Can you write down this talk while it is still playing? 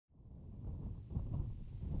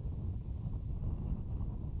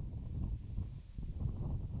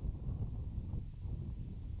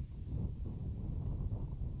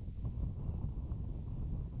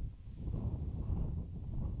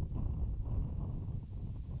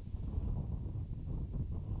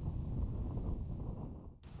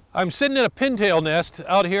I'm sitting in a pintail nest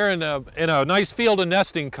out here in a nice field of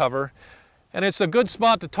nesting cover, and it's a good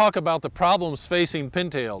spot to talk about the problems facing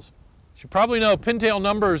pintails. As you probably know, pintail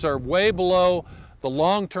numbers are way below the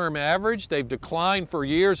long-term average. They've declined for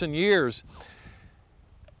years and years.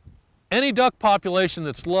 Any duck population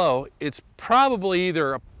that's low, it's probably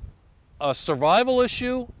either a survival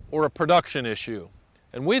issue or a production issue.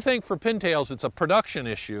 And we think for pintails it's a production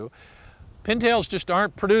issue. Pintails just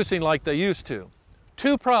aren't producing like they used to.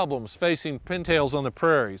 Two problems facing pintails on the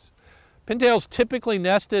prairies. Pintails typically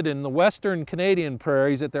nested in the western Canadian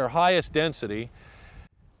prairies at their highest density,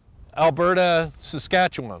 Alberta,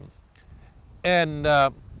 Saskatchewan. And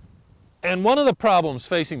one of the problems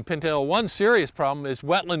facing pintail, one serious problem, is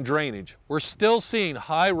wetland drainage. We're still seeing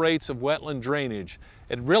high rates of wetland drainage.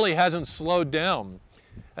 It really hasn't slowed down.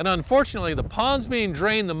 And unfortunately, the ponds being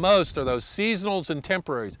drained the most are those seasonals and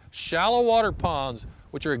temporaries, shallow water ponds,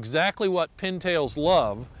 which are exactly what pintails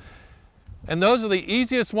love. And those are the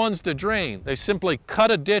easiest ones to drain. They simply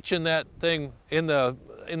cut a ditch in that thing in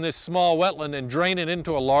this small wetland and drain it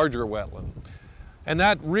into a larger wetland. And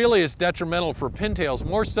that really is detrimental for pintails,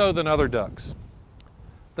 more so than other ducks.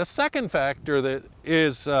 The second factor that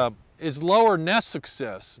is lower nest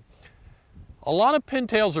success. A lot of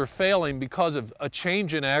pintails are failing because of a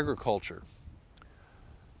change in agriculture.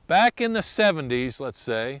 Back in the 70s, let's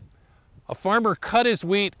say, a farmer cut his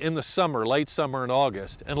wheat in the summer, late summer and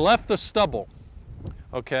August, and left the stubble,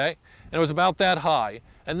 okay? And it was about that high.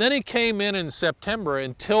 And then he came in September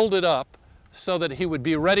and tilled it up so that he would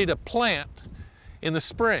be ready to plant in the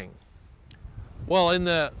spring. Well, in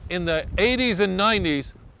the 80s and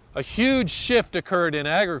 90s, a huge shift occurred in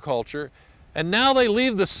agriculture, and now they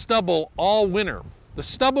leave the stubble all winter. The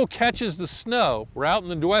stubble catches the snow. We're out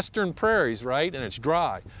in the western prairies, right? And it's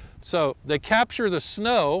dry. So they capture the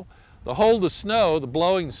snow, the hold of snow, the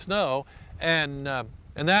blowing snow, and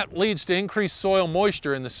that leads to increased soil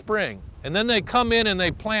moisture in the spring. And then they come in and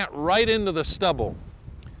they plant right into the stubble.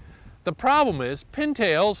 The problem is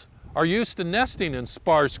pintails are used to nesting in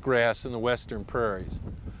sparse grass in the western prairies.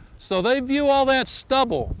 So they view all that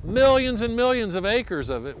stubble, millions and millions of acres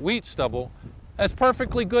of it, wheat stubble, as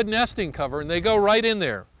perfectly good nesting cover, and they go right in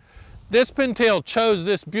there. This pintail chose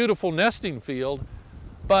this beautiful nesting field,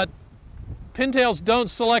 but pintails don't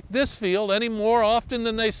select this field any more often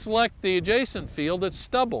than they select the adjacent field that's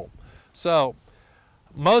stubble. So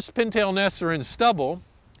most pintail nests are in stubble,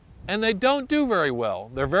 and they don't do very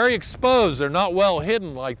well. They're very exposed. They're not well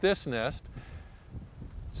hidden like this nest.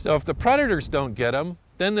 So if the predators don't get them,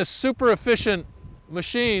 then this super efficient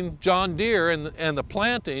machine, John Deere, and the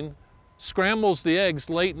planting scrambles the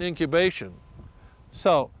eggs late in incubation.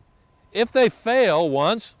 So if they fail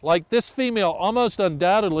once, like this female almost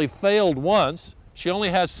undoubtedly failed once, she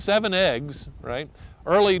only has 7 eggs, right?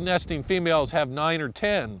 Early nesting females have 9 or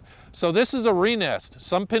 10. So this is a renest.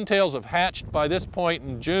 Some pintails have hatched by this point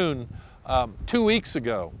in June 2 weeks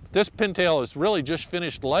ago. This pintail has really just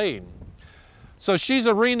finished laying. So she's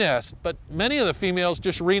a renest, but many of the females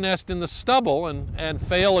just renest in the stubble and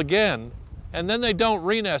fail again. And then they don't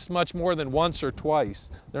renest much more than once or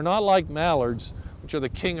twice. They're not like mallards, which are the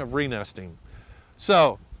king of renesting.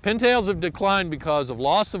 So pintails have declined because of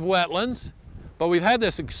loss of wetlands, but we've had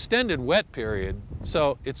this extended wet period.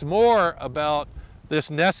 So it's more about this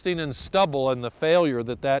nesting in stubble and the failure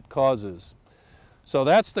that causes. So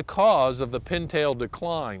that's the cause of the pintail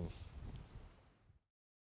decline.